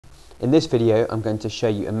In this video, I'm going to show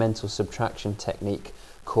you a mental subtraction technique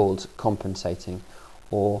called compensating,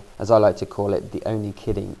 or as I like to call it, the only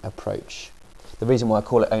kidding approach. The reason why I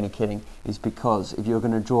call it only kidding is because if you're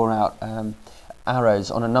going to draw out arrows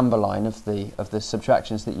on a number line of the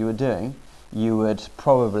subtractions that you were doing, you would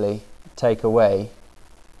probably take away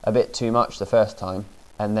a bit too much the first time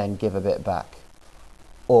and then give a bit back.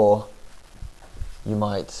 Or you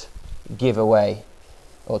might give away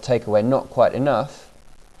or take away not quite enough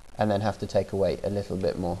and then have to take away a little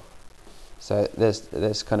bit more. So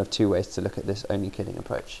there's kind of two ways to look at this only kidding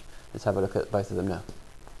approach. Let's have a look at both of them now.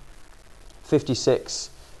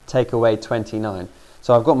 56 take away 29.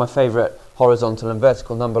 So I've got my favourite horizontal and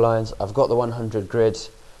vertical number lines. I've got the 100 grid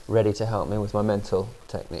ready to help me with my mental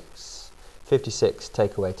techniques. 56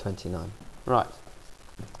 take away 29. Right,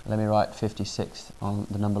 let me write 56 on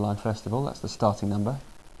the number line first of all. That's the starting number.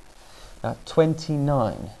 Now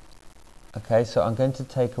 29. Okay, so I'm going to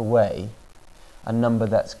take away a number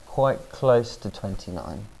that's quite close to 29.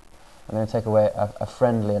 I'm going to take away a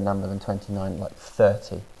friendlier number than 29, like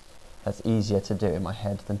 30. That's easier to do in my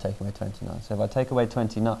head than taking away 29. So if I take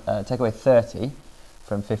away 30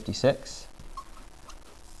 from 56,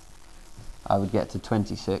 I would get to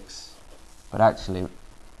 26. But actually,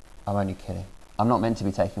 I'm only kidding. I'm not meant to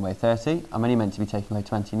be taking away 30. I'm only meant to be taking away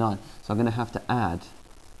 29. So I'm going to have to add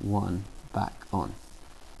 1 back on.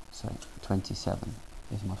 So 27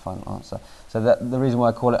 is my final answer. So the reason why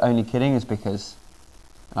I call it only kidding is because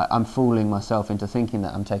I'm fooling myself into thinking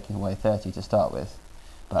that I'm taking away 30 to start with.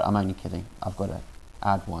 But I'm only kidding. I've got to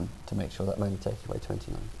add 1 to make sure that I'm only taking away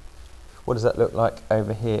 29. What does that look like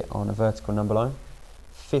over here on a vertical number line?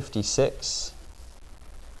 56.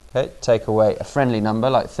 Okay, take away a friendly number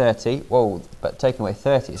like 30. Whoa, but taking away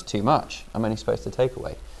 30 is too much. I'm only supposed to take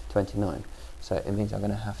away 29. So it means I'm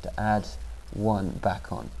going to have to add 1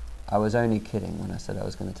 back on. I was only kidding when I said I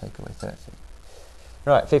was going to take away 30.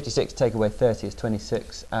 Right, 56 take away 30 is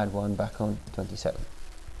 26. Add 1 back on, 27.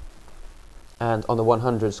 And on the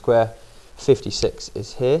 100 square, 56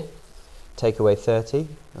 is here. Take away 30.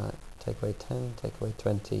 Right, take away 10, take away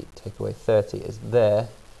 20, take away 30 is there.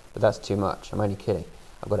 But that's too much. I'm only kidding.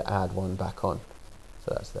 I've got to add 1 back on.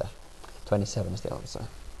 So that's there. 27 is the answer.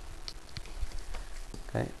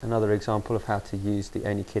 Okay, another example of how to use the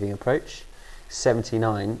only kidding approach.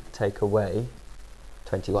 79 take away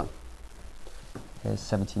 21. Here's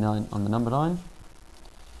 79 on the number line.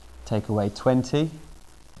 Take away 20.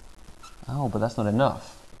 Oh, but that's not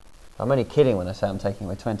enough. I'm only kidding when I say I'm taking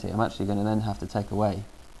away 20. I'm actually going to then have to take away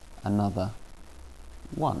another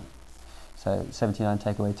 1. So 79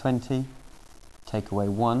 take away 20, take away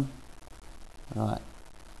 1. Right,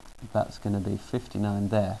 that's going to be 59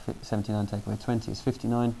 there. 79 take away 20 is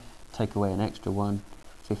 59. Take away an extra 1,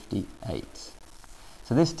 58.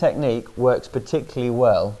 So this technique works particularly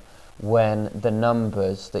well when the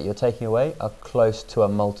numbers that you're taking away are close to a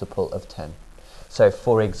multiple of 10. So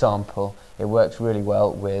for example, it works really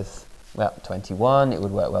well with 21, it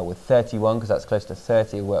would work well with 31 because that's close to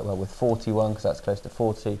 30, it would work well with 41 because that's close to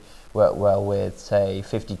 40, work well with say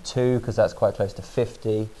 52 because that's quite close to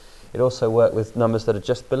 50. It also works with numbers that are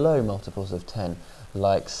just below multiples of 10,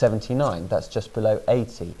 like 79, that's just below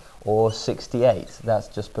 80, or 68, that's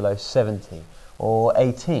just below 70, or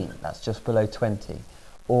 18, that's just below 20,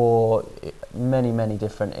 or many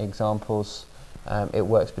different examples. It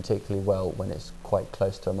works particularly well when it's quite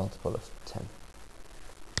close to a multiple of 10.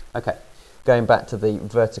 Okay, going back to the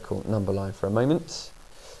vertical number line for a moment.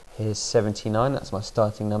 Here's 79, that's my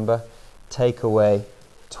starting number. Take away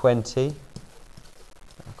 20.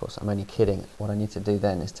 Of course, I'm only kidding. What I need to do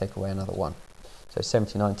then is take away another 1. So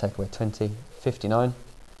 79 take away 20, 59.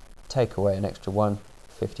 Take away an extra 1,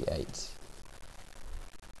 58.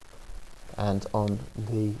 And on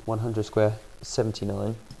the 100 square,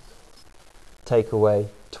 79. Take away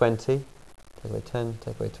 20, take away 10,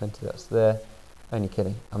 take away 20, that's there. Only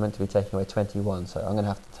kidding, I'm meant to be taking away 21, so I'm going to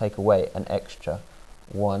have to take away an extra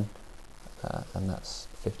 1, and that's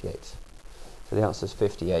 58. So the answer is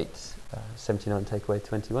 58. 79 take away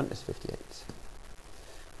 21 is 58.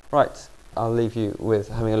 Right, I'll leave you with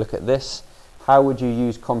having a look at this. How would you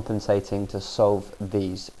use compensating to solve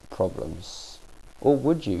these problems? Or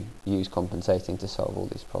would you use compensating to solve all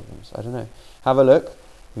these problems? I don't know. Have a look.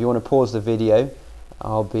 If you want to pause the video,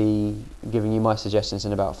 I'll be giving you my suggestions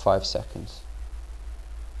in about 5 seconds.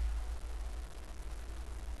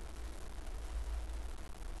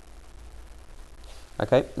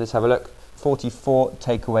 Okay, let's have a look. 44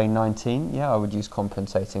 take away 19. Yeah, I would use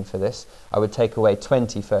compensating for this. I would take away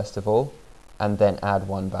 20 first of all, and then add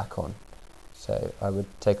 1 back on. So I would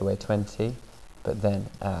take away 20, but then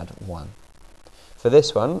add 1. For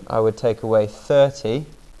this one, I would take away 30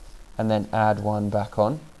 and then add 1 back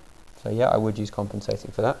on. So yeah, I would use compensating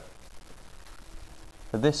for that.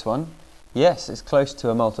 For this one, yes, it's close to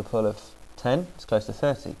a multiple of 10, it's close to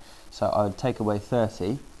 30. So I would take away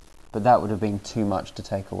 30, but that would have been too much to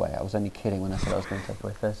take away. I was only kidding when I said I was going to take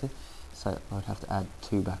away 30. So I would have to add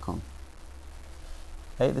 2 back on.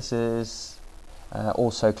 Okay, this is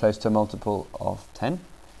also close to a multiple of 10.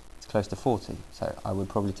 It's close to 40. So I would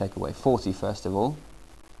probably take away 40 first of all,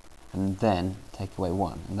 and then take away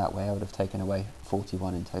 1. And that way I would have taken away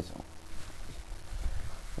 41 in total.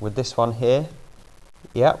 With this one here,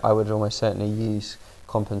 yeah, I would almost certainly use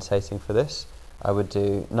compensating for this. I would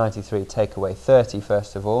do 93 take away 30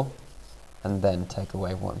 first of all, and then take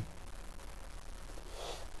away 1.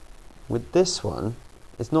 With this one,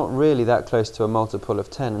 it's not really that close to a multiple of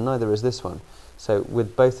 10, and neither is this one. So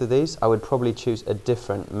with both of these, I would probably choose a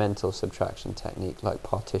different mental subtraction technique, like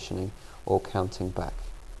partitioning or counting back.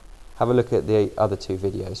 Have a look at the other 2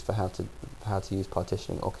 videos for how to use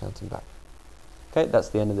partitioning or counting back. Okay, that's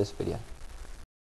the end of this video.